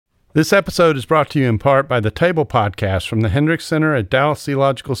This episode is brought to you in part by the Table Podcast from the Hendricks Center at Dallas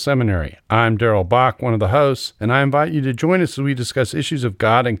Theological Seminary. I'm Darrell Bach, one of the hosts, and I invite you to join us as we discuss issues of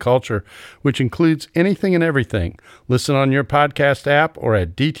God and culture, which includes anything and everything. Listen on your podcast app or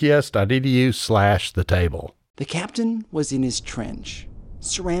at dts.edu/thetable. The captain was in his trench,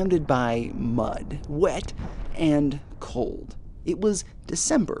 surrounded by mud, wet and cold. It was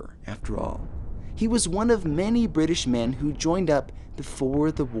December, after all. He was one of many British men who joined up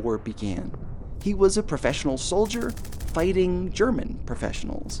before the war began. He was a professional soldier fighting German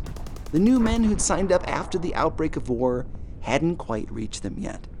professionals. The new men who'd signed up after the outbreak of war hadn't quite reached them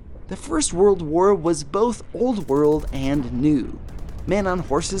yet. The First World War was both old world and new. Men on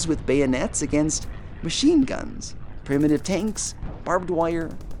horses with bayonets against machine guns, primitive tanks, barbed wire,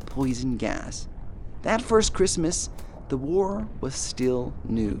 poison gas. That first Christmas, the war was still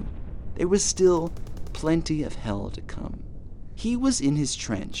new. There was still plenty of hell to come. He was in his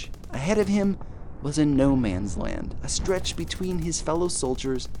trench. Ahead of him was a no man's land, a stretch between his fellow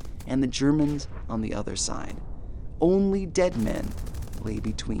soldiers and the Germans on the other side. Only dead men lay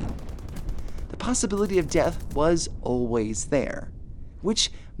between. The possibility of death was always there,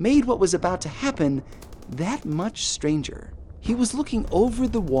 which made what was about to happen that much stranger. He was looking over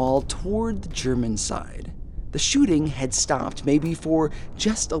the wall toward the German side. The shooting had stopped, maybe for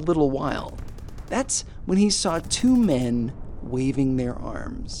just a little while. That's when he saw two men waving their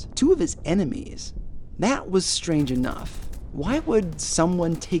arms. Two of his enemies. That was strange enough. Why would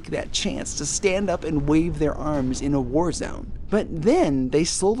someone take that chance to stand up and wave their arms in a war zone? But then they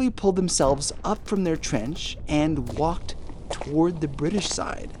slowly pulled themselves up from their trench and walked toward the British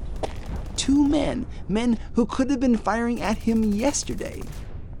side. Two men who could have been firing at him yesterday.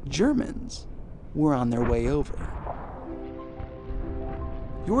 Germans were on their way over.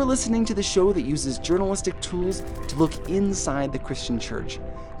 You're listening to the show that uses journalistic tools to look inside the Christian church.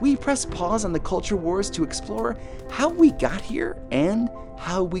 We press pause on the culture wars to explore how we got here and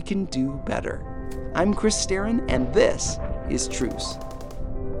how we can do better. I'm Chris Staron, and this is Truce.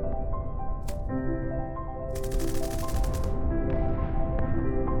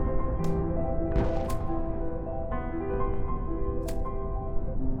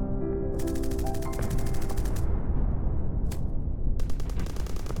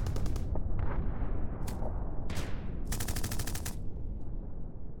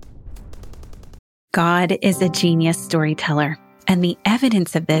 God is a genius storyteller, and the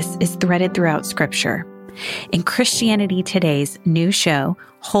evidence of this is threaded throughout Scripture. In Christianity Today's new show,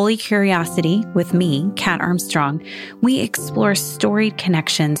 Holy Curiosity, with me, Kat Armstrong, we explore storied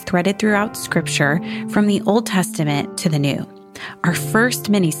connections threaded throughout Scripture from the Old Testament to the New. Our first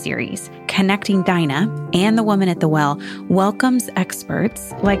mini-series, Connecting Dinah and the Woman at the Well, welcomes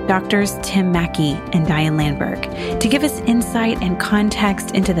experts like Doctors Tim Mackey and Diane Landberg to give us insight and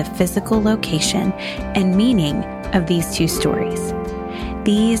context into the physical location and meaning of these two stories.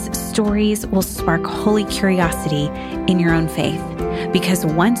 These stories will spark holy curiosity in your own faith, because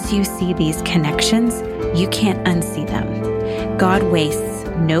once you see these connections, you can't unsee them. God wastes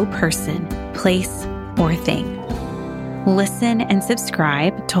no person, place, or thing. Listen and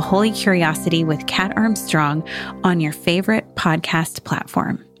subscribe to Holy Curiosity with Kat Armstrong on your favorite podcast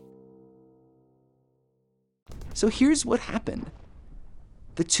platform. So here's what happened.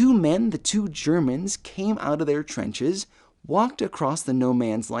 The two men, the two Germans, came out of their trenches, walked across the no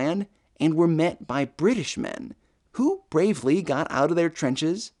man's land, and were met by British men who bravely got out of their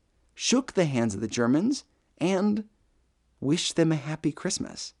trenches, shook the hands of the Germans, and wished them a happy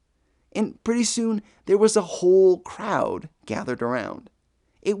Christmas. And pretty soon, there was a whole crowd gathered around.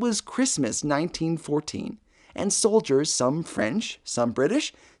 It was Christmas 1914, and soldiers, some French, some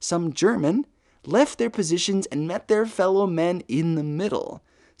British, some German, left their positions and met their fellow men in the middle,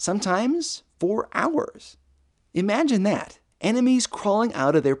 sometimes for hours. Imagine that. Enemies crawling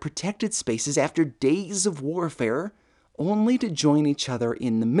out of their protected spaces after days of warfare, only to join each other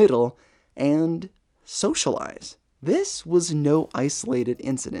in the middle and socialize. This was no isolated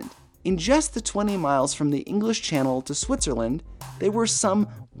incident. In just the 20 miles from the English Channel to Switzerland, there were some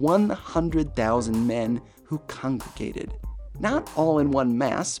 100,000 men who congregated. Not all in one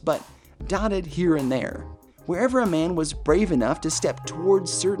mass, but dotted here and there, wherever a man was brave enough to step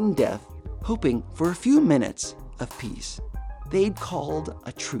towards certain death, hoping for a few minutes of peace. They'd called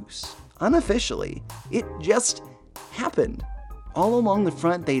a truce. Unofficially, it just happened. All along the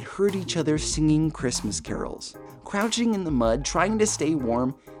front, they'd heard each other singing Christmas carols, crouching in the mud, trying to stay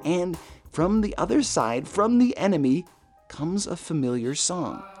warm, and from the other side, from the enemy, comes a familiar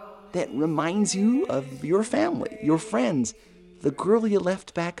song that reminds you of your family, your friends, the girl you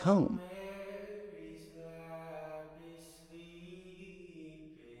left back home.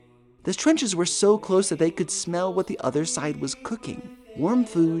 The trenches were so close that they could smell what the other side was cooking. Warm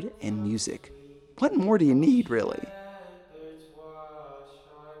food and music. What more do you need, really?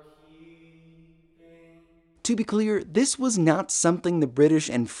 To be clear, this was not something the British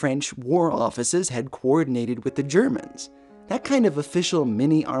and French war offices had coordinated with the Germans. That kind of official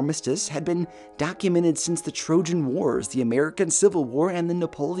mini-armistice had been documented since the Trojan Wars, the American Civil War, and the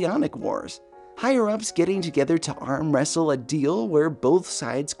Napoleonic Wars. Higher-ups getting together to arm wrestle a deal where both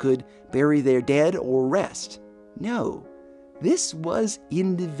sides could bury their dead or rest. No, this was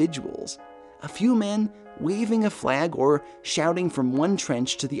individuals. A few men waving a flag or shouting from one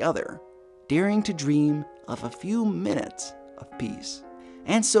trench to the other, daring to dream of a few minutes of peace.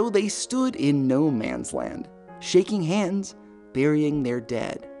 And so they stood in no man's land, shaking hands, burying their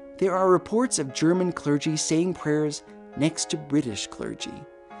dead. There are reports of German clergy saying prayers next to British clergy,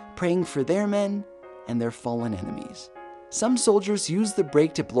 praying for their men and their fallen enemies. Some soldiers use the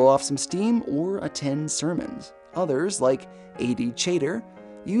break to blow off some steam or attend sermons. Others, like A.D. Chater,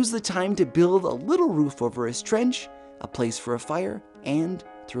 use the time to build a little roof over his trench, a place for a fire, and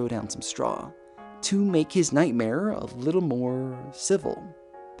throw down some straw, to make his nightmare a little more civil.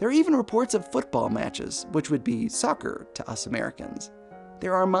 There are even reports of football matches, which would be soccer to us Americans.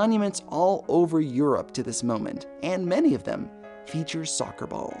 There are monuments all over Europe to this moment, and many of them feature soccer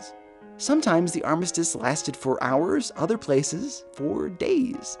balls. Sometimes the armistice lasted for hours, other places for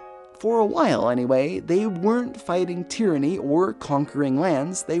days. For a while anyway, they weren't fighting tyranny or conquering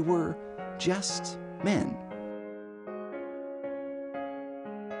lands, they were just men.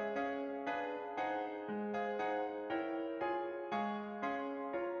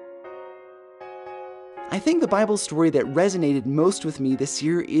 I think the Bible story that resonated most with me this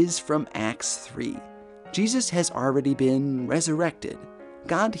year is from Acts 3. Jesus has already been resurrected.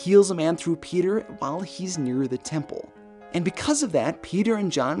 God heals a man through Peter while he's near the temple. And because of that, Peter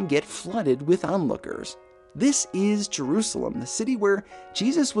and John get flooded with onlookers. This is Jerusalem, the city where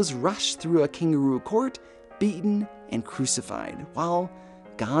Jesus was rushed through a kangaroo court, beaten, and crucified, while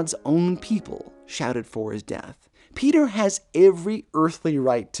God's own people shouted for his death. Peter has every earthly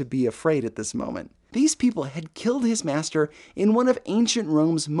right to be afraid at this moment. These people had killed his master in one of ancient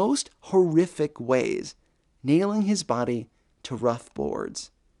Rome's most horrific ways, nailing his body to rough boards.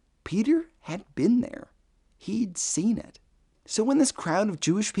 Peter had been there. He'd seen it. So when this crowd of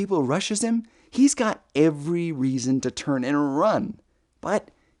Jewish people rushes him, he's got every reason to turn and run.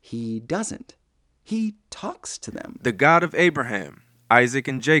 But he doesn't. He talks to them. The God of Abraham, Isaac,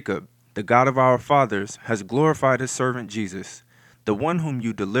 and Jacob, the God of our fathers, has glorified his servant Jesus, the one whom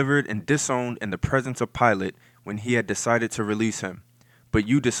you delivered and disowned in the presence of Pilate when he had decided to release him. But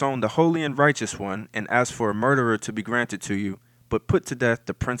you disowned the holy and righteous one and asked for a murderer to be granted to you, but put to death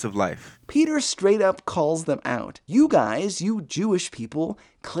the Prince of Life. Peter straight up calls them out. You guys, you Jewish people,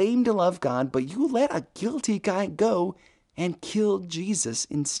 claim to love God, but you let a guilty guy go and killed Jesus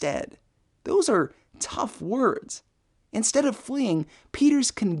instead. Those are tough words. Instead of fleeing, Peter's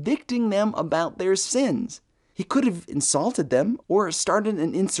convicting them about their sins. He could have insulted them or started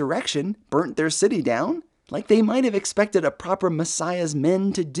an insurrection, burnt their city down, like they might have expected a proper Messiah's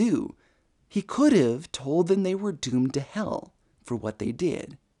men to do. He could have told them they were doomed to hell for what they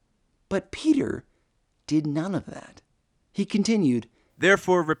did. But Peter did none of that. He continued,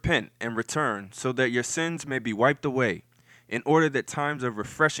 Therefore repent and return, so that your sins may be wiped away, in order that times of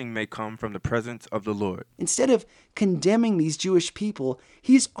refreshing may come from the presence of the Lord. Instead of condemning these Jewish people,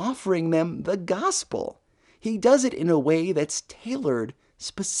 he's offering them the gospel. He does it in a way that's tailored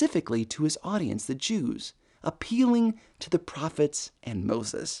specifically to his audience, the Jews, appealing to the prophets and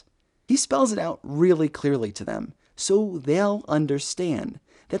Moses. He spells it out really clearly to them, so they'll understand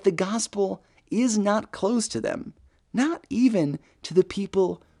that the gospel is not closed to them, not even to the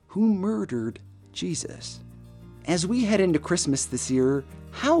people who murdered Jesus. As we head into Christmas this year,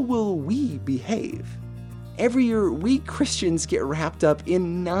 how will we behave? Every year, we Christians get wrapped up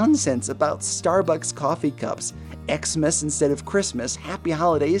in nonsense about Starbucks coffee cups, Xmas instead of Christmas, happy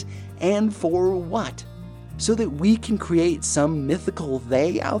holidays, and for what? So that we can create some mythical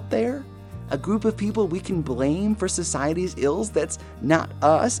they out there? A group of people we can blame for society's ills that's not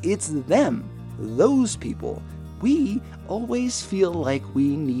us, it's them. Those people. We always feel like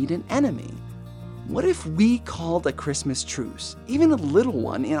we need an enemy. What if we called a Christmas truce, even a little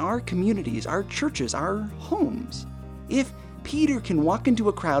one, in our communities, our churches, our homes? If Peter can walk into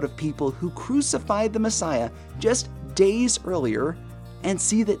a crowd of people who crucified the Messiah just days earlier and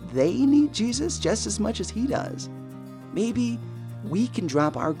see that they need Jesus just as much as he does, maybe we can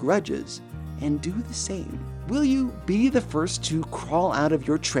drop our grudges and do the same. Will you be the first to crawl out of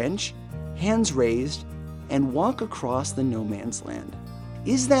your trench, hands raised, and walk across the no man's land?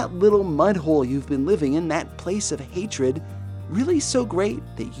 Is that little mud hole you've been living in, that place of hatred, really so great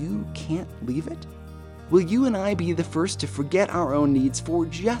that you can't leave it? Will you and I be the first to forget our own needs for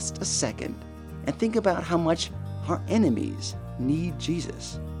just a second and think about how much our enemies need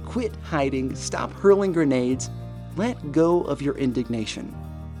Jesus? Quit hiding, stop hurling grenades, let go of your indignation,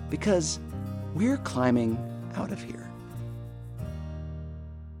 because we're climbing out of here.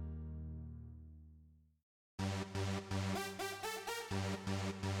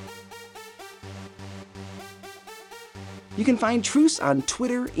 You can find Truce on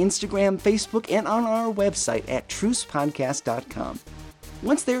Twitter, Instagram, Facebook, and on our website at trucepodcast.com.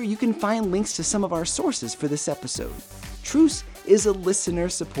 Once there, you can find links to some of our sources for this episode. Truce is a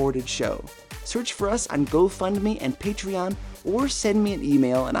listener-supported show. Search for us on GoFundMe and Patreon, or send me an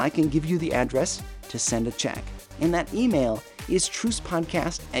email and I can give you the address to send a check. And that email is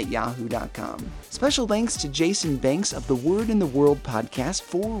trucepodcast@yahoo.com. Special thanks to Jason Banks of the Word in the World podcast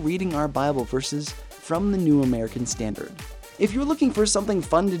for reading our Bible verses from the New American Standard. If you're looking for something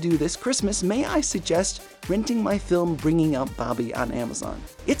fun to do this Christmas, may I suggest renting my film Bringing Up Bobby on Amazon.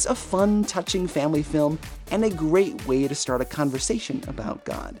 It's a fun, touching family film and a great way to start a conversation about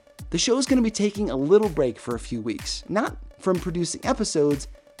God. The show's going to be taking a little break for a few weeks, not from producing episodes,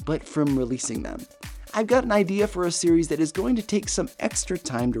 but from releasing them. I've got an idea for a series that is going to take some extra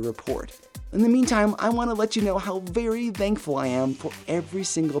time to report. In the meantime, I want to let you know how very thankful I am for every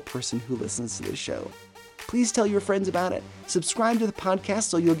single person who listens to this show. Please tell your friends about it, subscribe to the podcast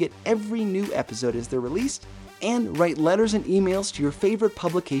so you'll get every new episode as they're released, and write letters and emails to your favorite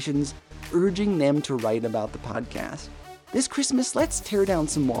publications urging them to write about the podcast. This Christmas, let's tear down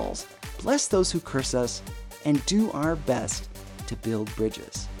some walls, bless those who curse us, and do our best to build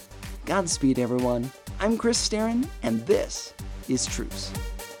bridges. Godspeed, everyone. I'm Chris Starin, and this is Truce.